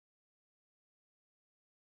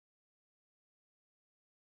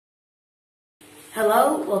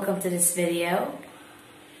Hello, welcome to this video.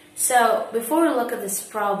 So before we look at this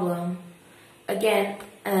problem, again,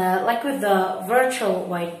 like with the virtual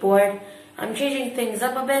whiteboard, I'm changing things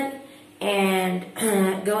up a bit and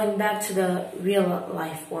going back to the real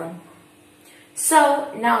life one.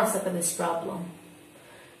 So now let's look at this problem.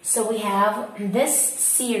 So we have this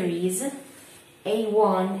series,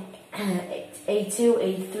 A1, A2,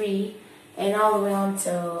 A3, and all the way on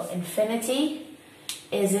to infinity,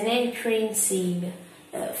 is an increasing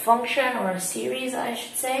function, or a series I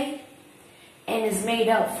should say, and is made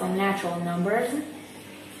up from natural numbers.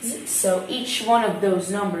 So each one of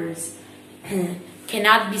those numbers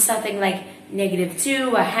cannot be something like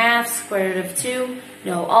 -2, a half, square root of 2.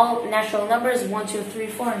 No, all natural numbers, 1, 2, 3,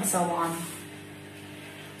 4, and so on.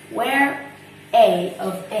 Where a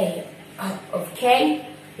of k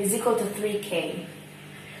is equal to 3k.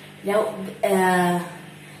 Now,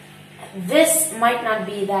 this might not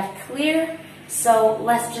be that clear, so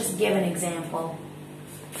let's just give an example.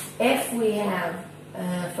 If we have,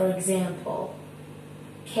 for example,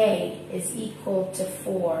 k is equal to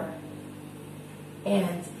 4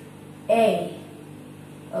 and a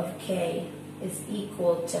of k is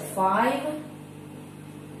equal to 5,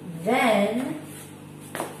 then,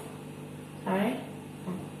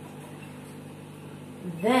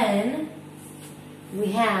 then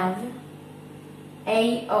we have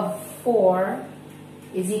a of 4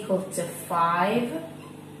 is equal to 5,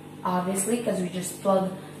 obviously, because we just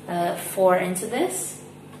plug 4 into this.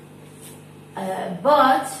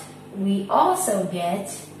 But we also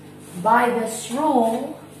get, by this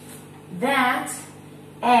rule, that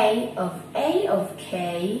a of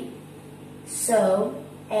k, so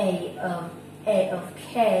a of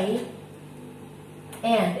k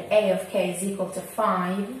and a of k is equal to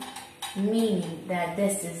 5, meaning that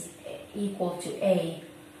this is equal to a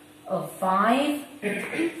of 5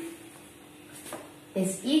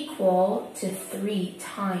 is equal to 3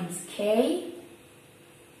 times k,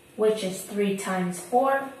 which is 3 times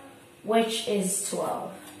 4, which is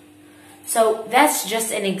 12. So that's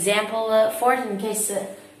just an example for it, in case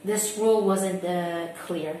this rule wasn't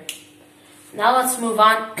clear. Now let's move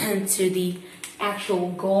on to the actual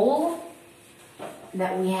goal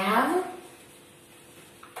that we have,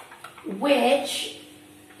 which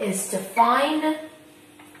is to find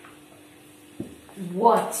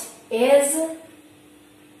what is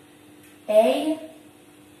a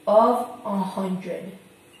of 100.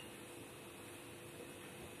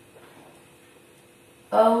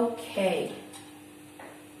 Okay.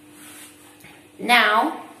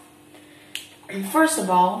 Now, first of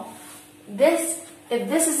all, if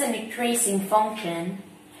this is an increasing function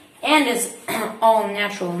and is all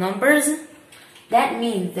natural numbers, that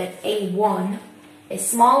means that A1 is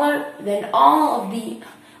smaller than all of the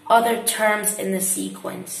other terms in the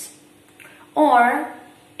sequence. Or,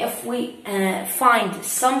 if we find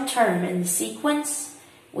some term in the sequence,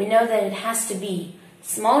 we know that it has to be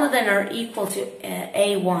smaller than or equal to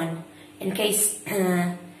A1, in case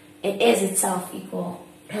it is itself equal,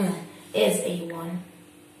 is A1.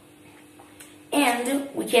 And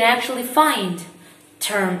we can actually find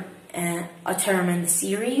a term in the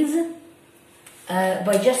series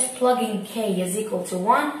by just plugging k is equal to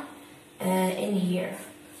 1 in here.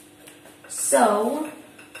 So,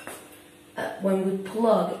 when we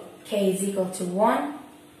plug k is equal to 1,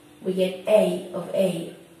 we get a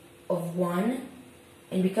of 1.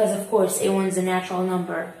 And because, of course, a1 is a natural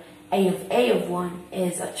number, a of 1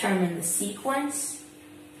 is a term in the sequence,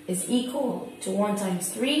 is equal to 1 times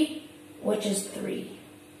 3, which is 3.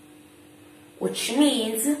 Which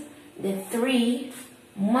means that 3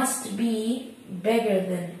 must be bigger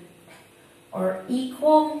than or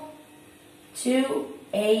equal to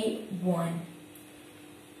a1.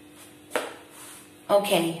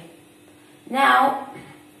 Okay, now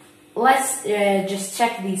let's just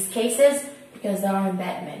check these cases, because there aren't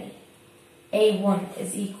that many. A1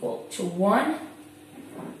 is equal to 1,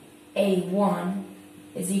 A1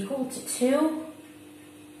 is equal to 2,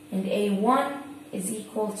 and A1 is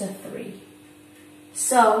equal to 3.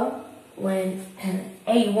 So, when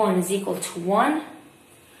A1 is equal to 1,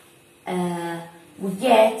 we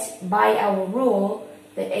get, by our rule,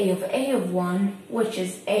 that a of 1, which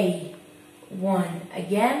is A1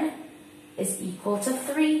 again, is equal to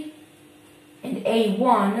 3. And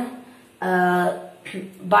A1,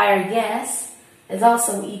 by our guess, is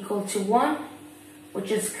also equal to 1,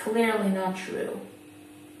 which is clearly not true.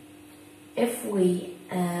 If we,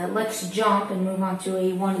 let's jump and move on to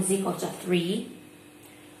A1 is equal to 3,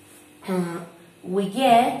 we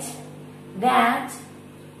get that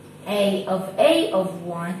a of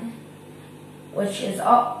 1, which is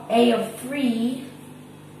a of 3,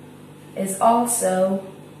 is also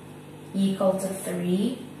equal to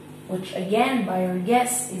 3, which again, by our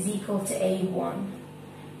guess, is equal to a1.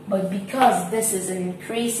 But because this is an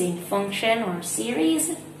increasing function or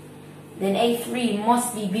series, then a3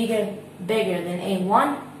 must be bigger than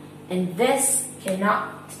a1, and this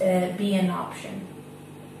cannot be an option.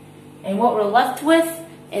 And what we're left with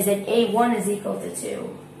is that a1 is equal to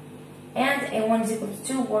 2. And a1 is equal to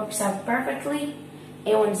 2 works out perfectly.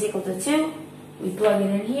 a1 is equal to 2. We plug it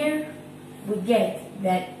in here. We get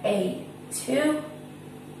that a2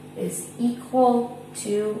 is equal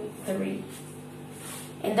to 3.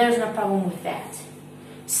 And there's no problem with that.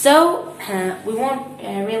 So, we won't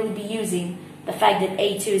really be using the fact that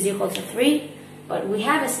a2 is equal to 3, but we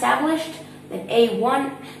have established that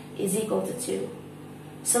a1 is equal to 2.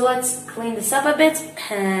 So let's clean this up a bit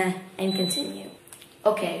and continue.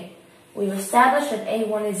 Okay, we've established that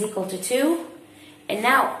a1 is equal to 2, and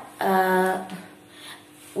now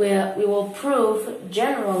we will prove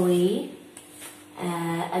generally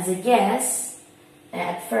as a guess,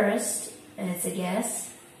 at first, as a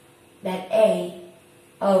guess, that a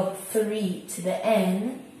of 3 to the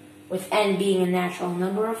n, with n being a natural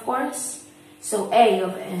number, of course, so a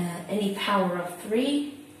of any power of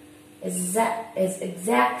 3 is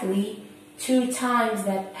exactly 2 times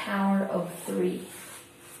that power of 3.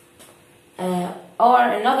 Or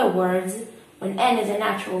in other words, when n is a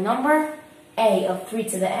natural number, a of 3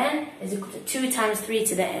 to the n is equal to 2 times 3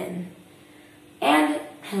 to the n. And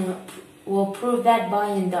we'll prove that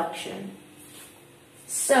by induction.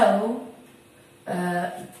 So,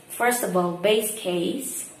 first of all, base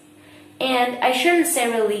case. And I shouldn't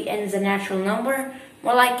say really n is a natural number,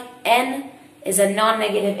 more like n is a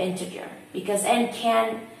non-negative integer, because n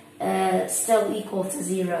can still equal to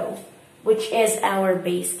 0, which is our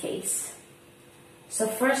base case. So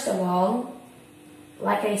first of all,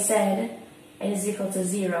 like I said, n is equal to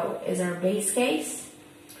 0 is our base case.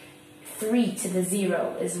 3 to the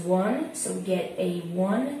 0 is 1, so we get a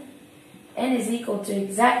 1. N is equal to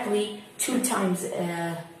exactly 2 times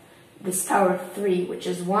this power of 3, which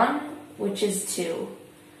is 1, which is 2.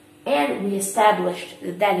 And we established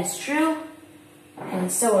that that is true,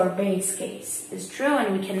 and so our base case is true,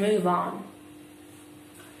 and we can move on.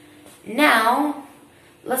 Now,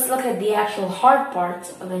 let's look at the actual hard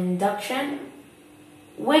part of induction,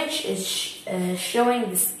 which is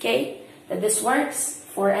showing this case that this works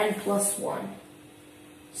for n plus 1.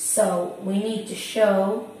 So we need to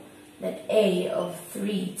show that a of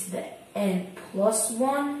 3 to the n plus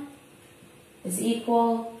 1 is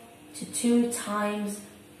equal to 2 times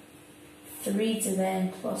 3 to the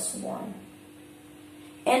n plus 1.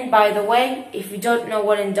 And by the way, if you don't know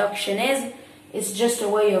what induction is, it's just a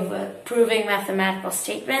way of proving mathematical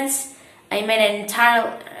statements. I made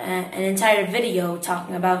an entire video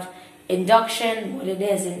talking about induction, what it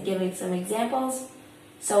is, and giving some examples.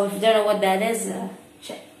 So if you don't know what that is,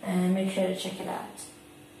 make sure to check it out.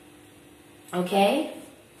 Okay?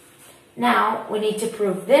 Now, we need to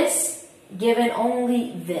prove this, given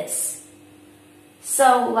only this.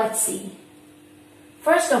 So, let's see.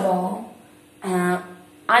 First of all,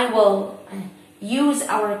 I will use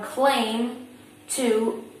our claim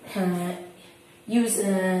to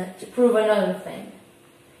prove another thing.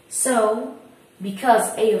 So,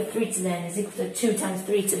 because a of 3 to the n is equal to 2 times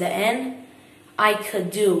 3 to the n, I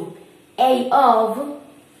could do a of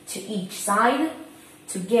to each side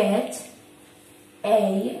to get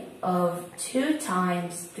a of 2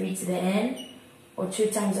 times 3 to the n, or 2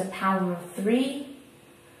 times the power of 3,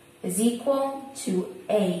 is equal to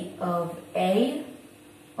a of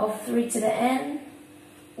 3 to the n,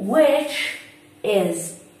 which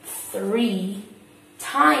is 3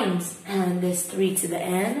 times this 3 to the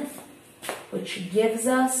n, which gives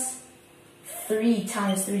us 3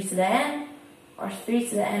 times 3 to the n, or 3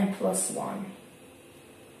 to the n plus 1.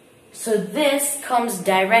 So this comes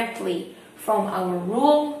directly from our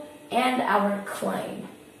rule and our claim.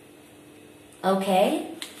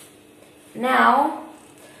 Okay? Now,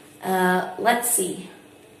 let's see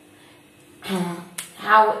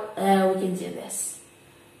how we can do this.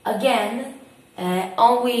 Again,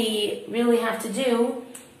 all we really have to do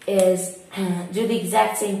is do the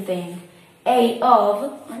exact same thing. A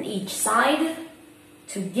of on each side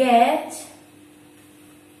to get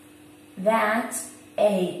that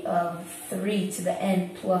a of 3 to the n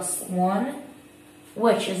plus 1,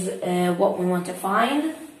 which is what we want to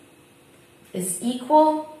find, is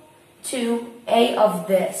equal to a of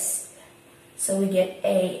this. So we get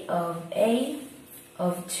a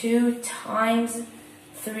of 2 times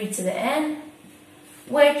 3 to the n,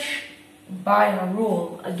 which by our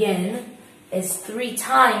rule, again, is 3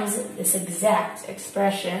 times this exact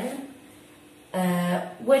expression,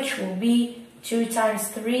 which will be 2 times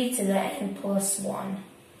 3 to the n plus 1.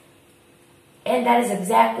 And that is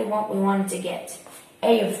exactly what we wanted to get.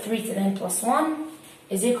 A of 3 to the n plus 1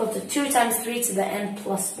 is equal to 2 times 3 to the n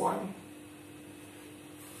plus 1.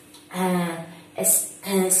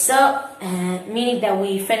 Meaning that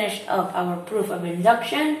we finished up our proof of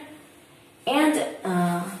induction, and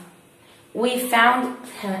we found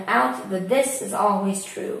out that this is always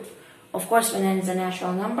true. Of course, when n is a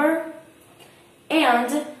natural number.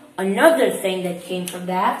 And another thing that came from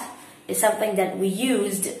that is something that we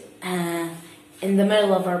used in the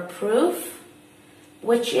middle of our proof,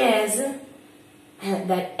 which is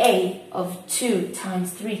that a of 2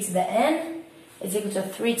 times 3 to the n is equal to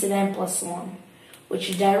 3 to the n plus 1,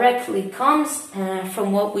 which directly comes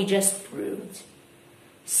from what we just proved.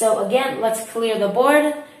 So again, let's clear the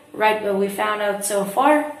board, write what we found out so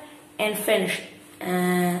far, and finish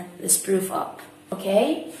this proof up.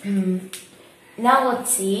 Okay, now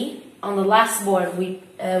let's see. On the last board, we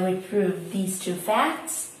proved these two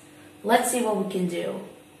facts. Let's see what we can do.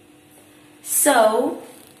 So,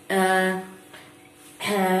 now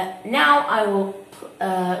I will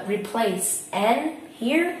replace n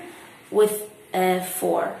here with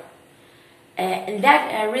 4. And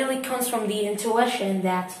that really comes from the intuition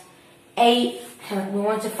that we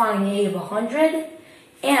want to find a of 100,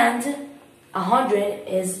 and 100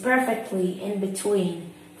 is perfectly in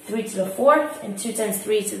between 3 to the 4th and 2 times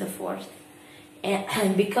 3 to the 4th.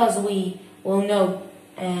 And because we will know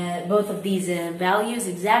both of these values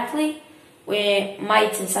exactly, we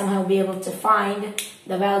might somehow be able to find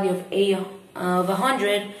the value of a of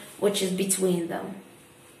 100, which is between them.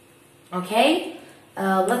 Okay,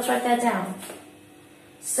 let's write that down.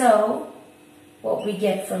 So, what we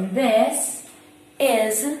get from this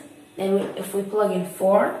is that if we plug in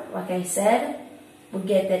 4, like I said, we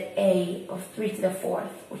get that a of 3 to the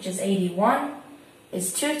 4th, which is 81,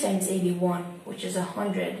 is 2 times 81, which is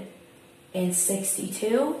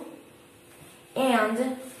 162,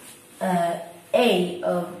 and a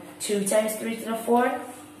of 2 times 3 to the 4th,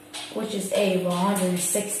 which is a of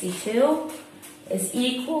 162, is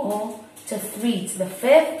equal to 3 to the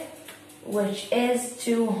 5th, which is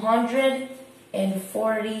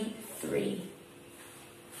 243.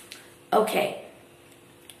 Okay,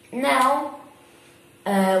 now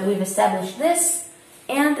we've established this,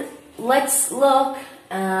 and let's look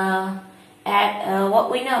at what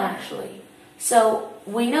we know actually. So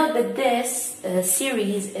we know that this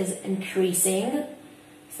series is increasing,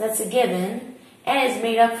 so that's a given, and is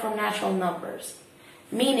made up from natural numbers,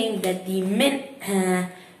 meaning that the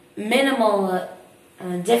minimal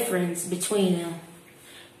difference between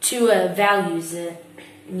two values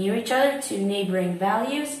near each other, two neighboring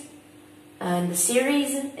values, in the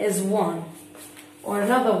series is 1. Or in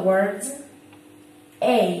other words,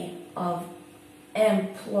 a of m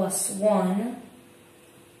plus 1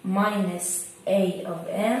 minus a of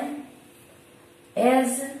m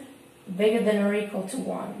is bigger than or equal to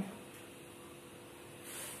 1.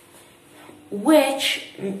 Which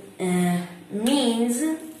means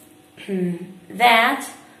that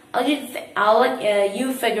I'll let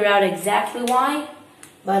you figure out exactly why,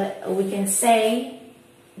 but we can say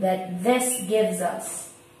that this gives us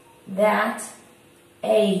that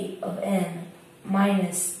a of n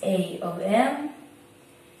minus a of m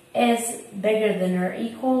is bigger than or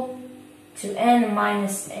equal to n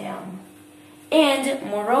minus m. And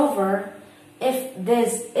moreover, if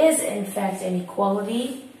this is in fact an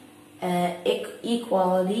equality, that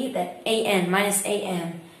an minus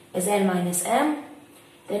am is n minus m,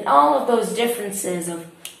 then all of those differences of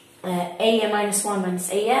am minus 1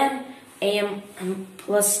 minus am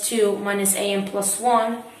plus 2 minus am plus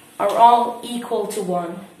 1 are all equal to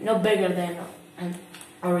 1, no bigger than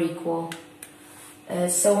or equal.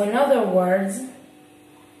 So in other words,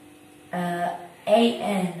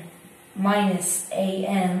 an minus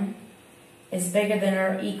am is bigger than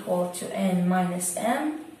or equal to n minus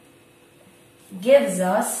m gives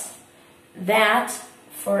us that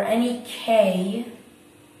for any k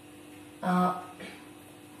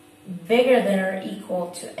bigger than or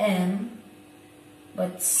equal to m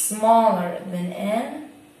but smaller than n,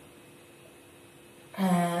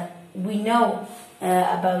 we know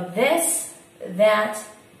about this that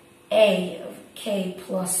a of k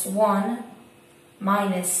plus 1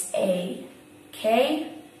 minus a k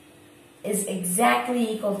is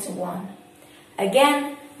exactly equal to 1.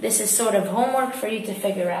 Again, this is sort of homework for you to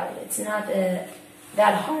figure out. It's not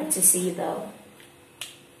that hard to see though.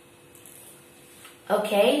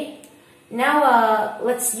 Okay, now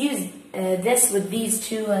let's use this with these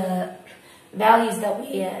two values that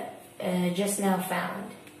we just now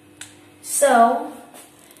found. So,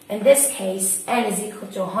 In this case, n is equal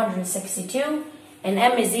to 162 and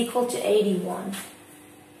m is equal to 81.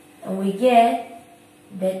 And we get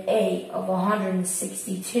that a of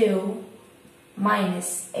 162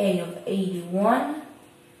 minus a of 81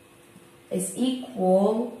 is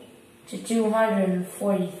equal to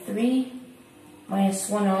 243 minus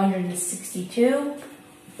 162,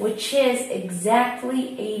 which is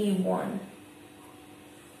exactly 81,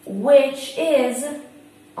 which is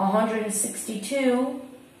 162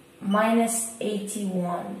 minus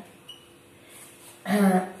 81.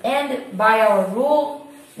 And by our rule,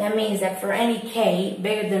 that means that for any k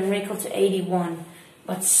bigger than or equal to 81,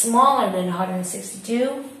 but smaller than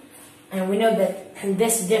 162, and we know that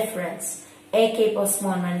this difference, ak plus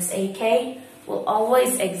 1 minus ak, will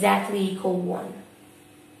always exactly equal 1.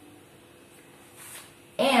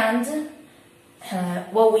 And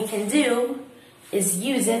what we can do is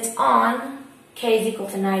use it on k is equal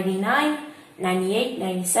to 99, 98,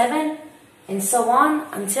 97, and so on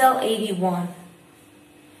until 81.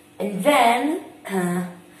 And then,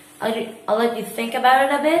 I'll let you think about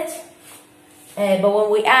it a bit, but when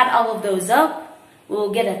we add all of those up,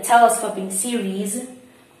 we'll get a telescoping series,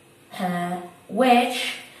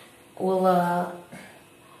 which will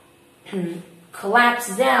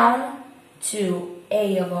collapse down to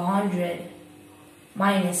a of 100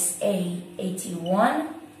 minus a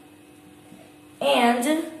 81,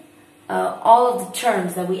 and all of the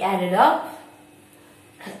terms that we added up,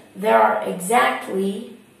 there are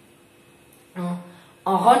exactly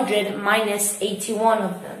 100 minus 81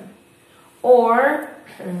 of them, or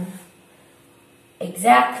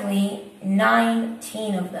exactly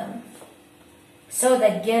 19 of them. So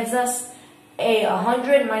that gives us a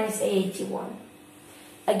 100 minus a 81.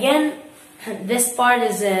 Again, this part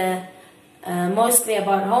is mostly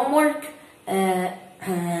about homework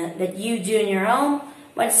that you do in your home,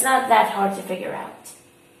 but it's not that hard to figure out.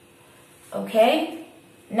 Okay,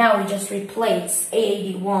 now we just replace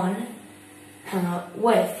A81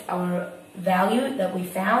 with our value that we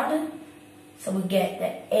found. So we get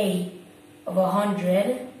that A of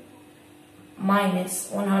 100 minus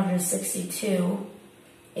 162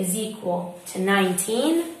 is equal to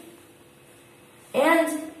 19.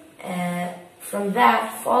 And from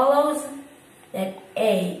that follows that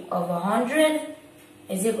A of 100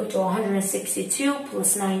 is equal to 162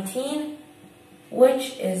 plus 19,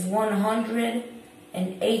 which is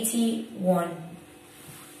 181.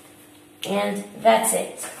 And that's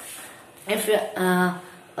it. If you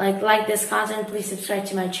like this content, please subscribe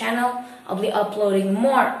to my channel. I'll be uploading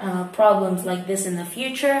more problems like this in the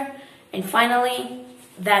future. And finally,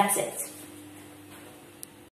 that's it.